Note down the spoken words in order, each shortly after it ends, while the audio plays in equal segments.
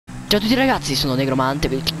Ciao a tutti ragazzi, sono Negromante,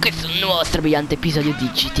 perché questo è un nuovo strabiliante episodio di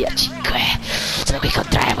GTA 5. Sono qui con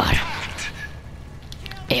Trevor.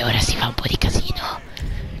 E ora si fa un po' di casino.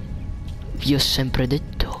 Vi ho sempre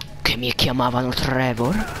detto che mi chiamavano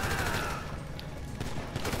Trevor.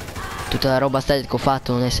 Tutta la roba stealth che ho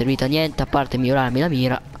fatto non è servita a niente, a parte migliorarmi la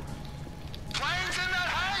mira.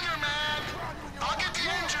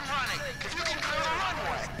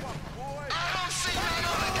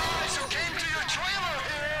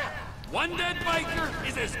 One dead biker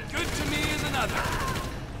is as good to me as another.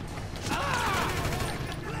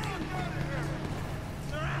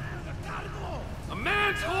 A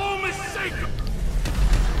man's home is sacred.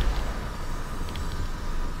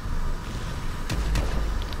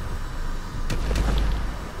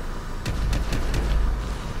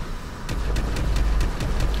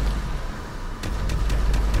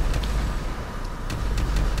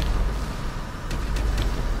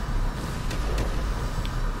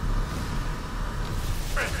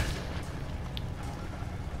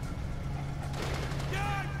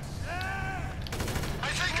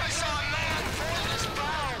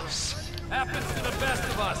 Happens to the best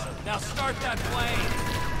of us. Now start that plane.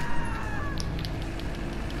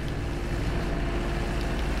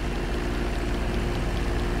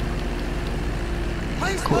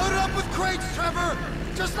 Plane's loaded up with crates, Trevor!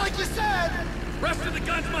 Just like you said! Rest of the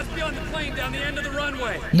guns must be on the plane down the end of the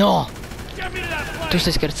runway. No! Get me to that plane. Tu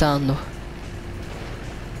stai scherzando?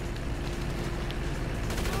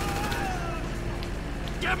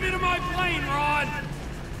 Get me to my plane, Ron.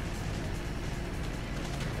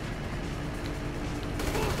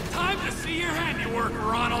 Time to see your handiwork,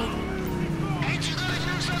 Ronald. Ain't you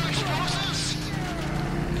gonna use some explosives?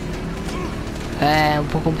 È un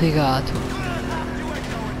po' complicato.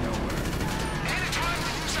 Anytime to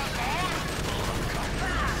use that bomb?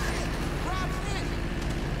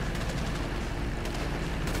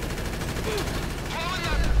 Blowing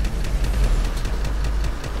that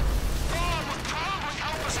bomb would probably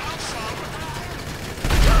help us out some.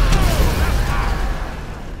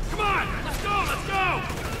 Come on, let's go, let's go.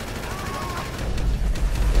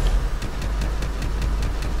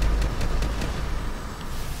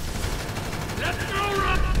 Let's go,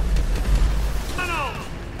 Ronald.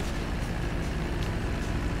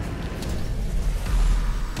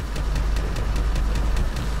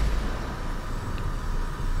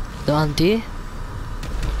 Davanti?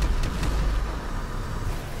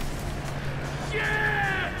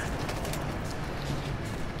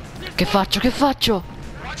 Che faccio? Che faccio?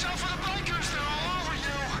 Watch out for the bikers, they're all over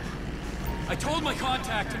you. I told my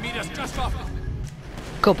contact to meet us just off.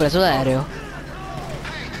 Che ho preso l'aereo.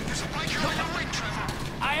 Hey, there's a biker on your wing, Trevor.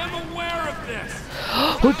 I am aware of this.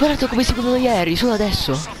 Ho imparato come si guidano gli aerei, solo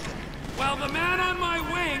adesso. Well, the man on my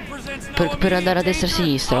wing presents no Per andare a immediate destra e a danger.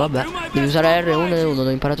 sinistra, I'll vabbè. do my Devi best usare to R1 oblige e you. 1, l'ho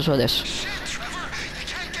imparato solo adesso. Shit, Trevor, they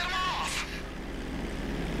can't get him off.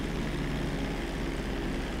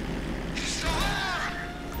 He's still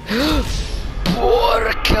there.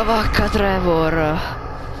 Porca vacca Trevor.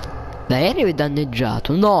 L'aereo è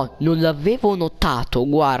danneggiato. No, non l'avevo notato,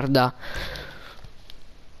 guarda.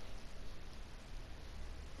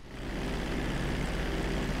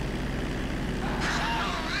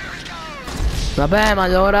 Vabbè, ma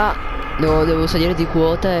allora devo salire di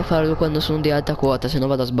quota e farlo quando sono di alta quota, se no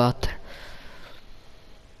vado a sbattere.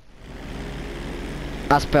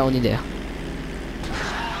 Aspetta, ho un'idea.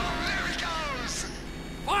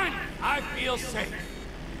 Fine, I feel safe.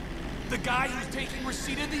 The guy who's taking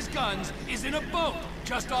receipt of these guns is in a boat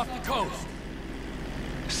just off the coast.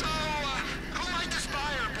 So, who might this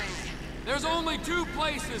buyer be? There's only two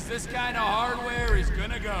places this kind of hardware is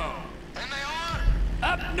gonna go. And they are?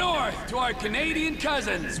 Up north to our Canadian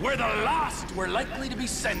cousins, where the lost were likely to be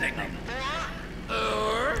sending them.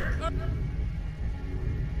 Or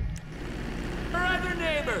our other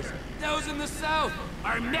neighbors, those in the south,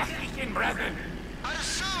 our Mexican brethren. I'd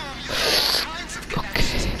assume you have all kinds of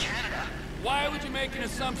connections in Canada. Why would you make an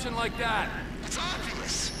assumption like that? It's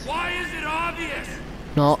obvious. Why is it obvious?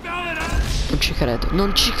 No, Spell it out. non ci credo.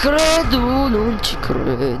 Non ci credo, non ci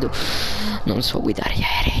credo. Non so guidare gli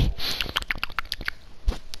aerei.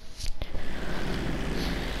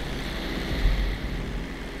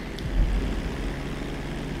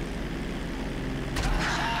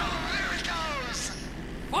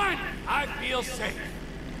 Fine, I feel safe.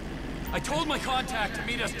 I told my contact to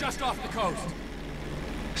meet us just off the coast.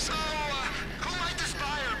 So, who might this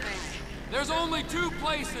buyer be? There's only two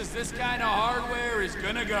places this kind of hardware is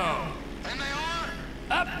gonna go. And they are?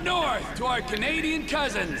 Up north to our Canadian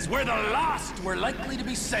cousins, where the lost were likely to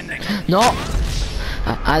be sending. No.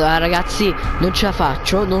 Allora ragazzi, non ce la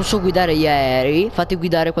faccio, non so guidare gli aerei, fate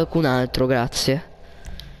guidare qualcun altro, grazie.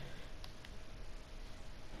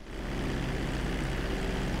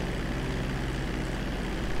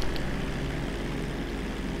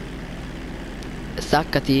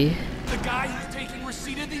 Staccati. The guy who's taking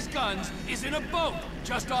receipt of these guns is in a boat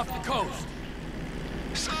just off the coast.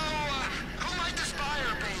 So, who might this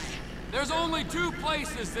buyer be? There's only two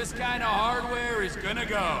places this kind of hardware is gonna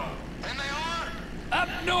go. And they are? Up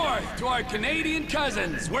north to our Canadian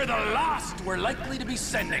cousins, where the lost were likely to be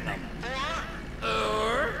sending them.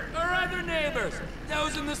 Or our other neighbors,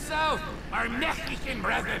 those in the south, our Mexican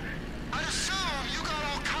brethren. I assume you got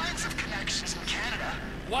all kinds of connections in Canada.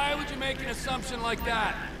 Why would you make an assumption like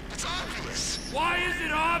that? It's obvious. Why is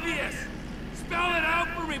it obvious? Spell it out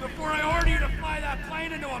for me before I order you to fly that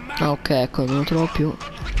plane into a mountain. Ok, ecco, non lo trovo più.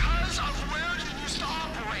 Because of where you used to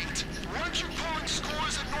operate. Weren't you pulling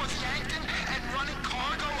scores at North Yankton and running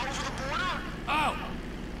cargo over the border? Oh,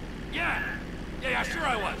 yeah. Yeah, sure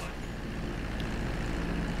I was.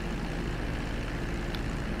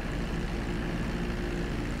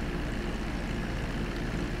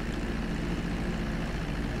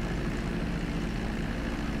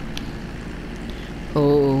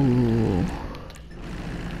 Oh.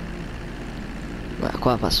 Beh,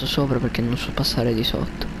 qua passo sopra perché non so passare di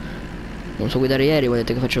sotto. Non so guidare ieri,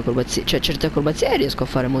 volete che faccio acrobazie? Cioè, certe acrobazie riesco a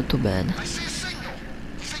fare molto bene. I see a signal.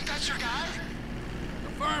 You think that's your guy?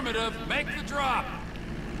 Affirmative, make the drop.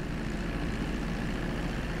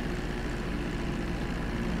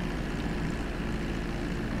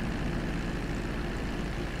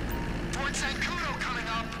 Fort Zancudo coming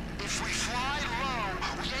up. If we fly low,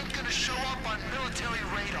 we ain't gonna show up on military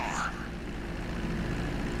radar.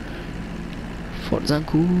 Fort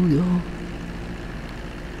Zancudo.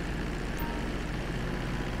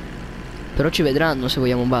 Però ci vedranno se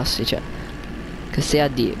vogliamo bassi, cioè. Che stia a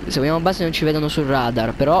dire. Se vogliamo bassi non ci vedono sul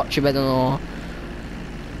radar, però ci vedono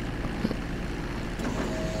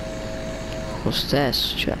lo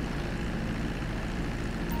stesso, cioè.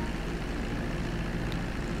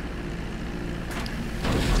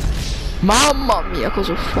 Mamma mia,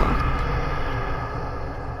 cosa ho fatto?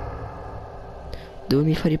 Dove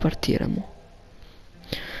mi fai ripartire, mo?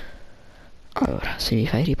 Allora, se mi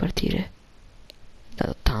fai ripartire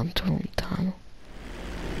da tanto lontano.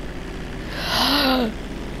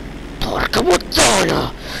 Porca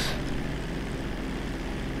puttana!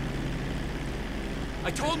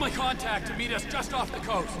 I told my contact to meet us just off the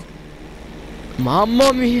coast.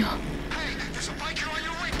 Mamma mia! Hey, there's a biker on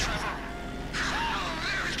your wing, Trevor. Oh,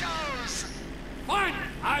 there he goes. Fine,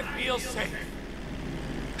 I feel safe.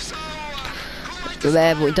 So, who might this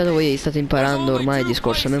Vabbè, buyer intanto voi be? state imparando ormai il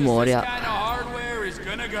discorso a memoria,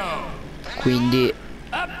 quindi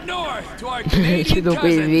Up north to our Canadian chiudo qui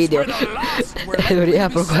il cousins, video where the lost were e lo likely to be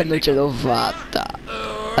riapro quando sending ce l'ho fatta.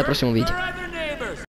 Al prossimo video.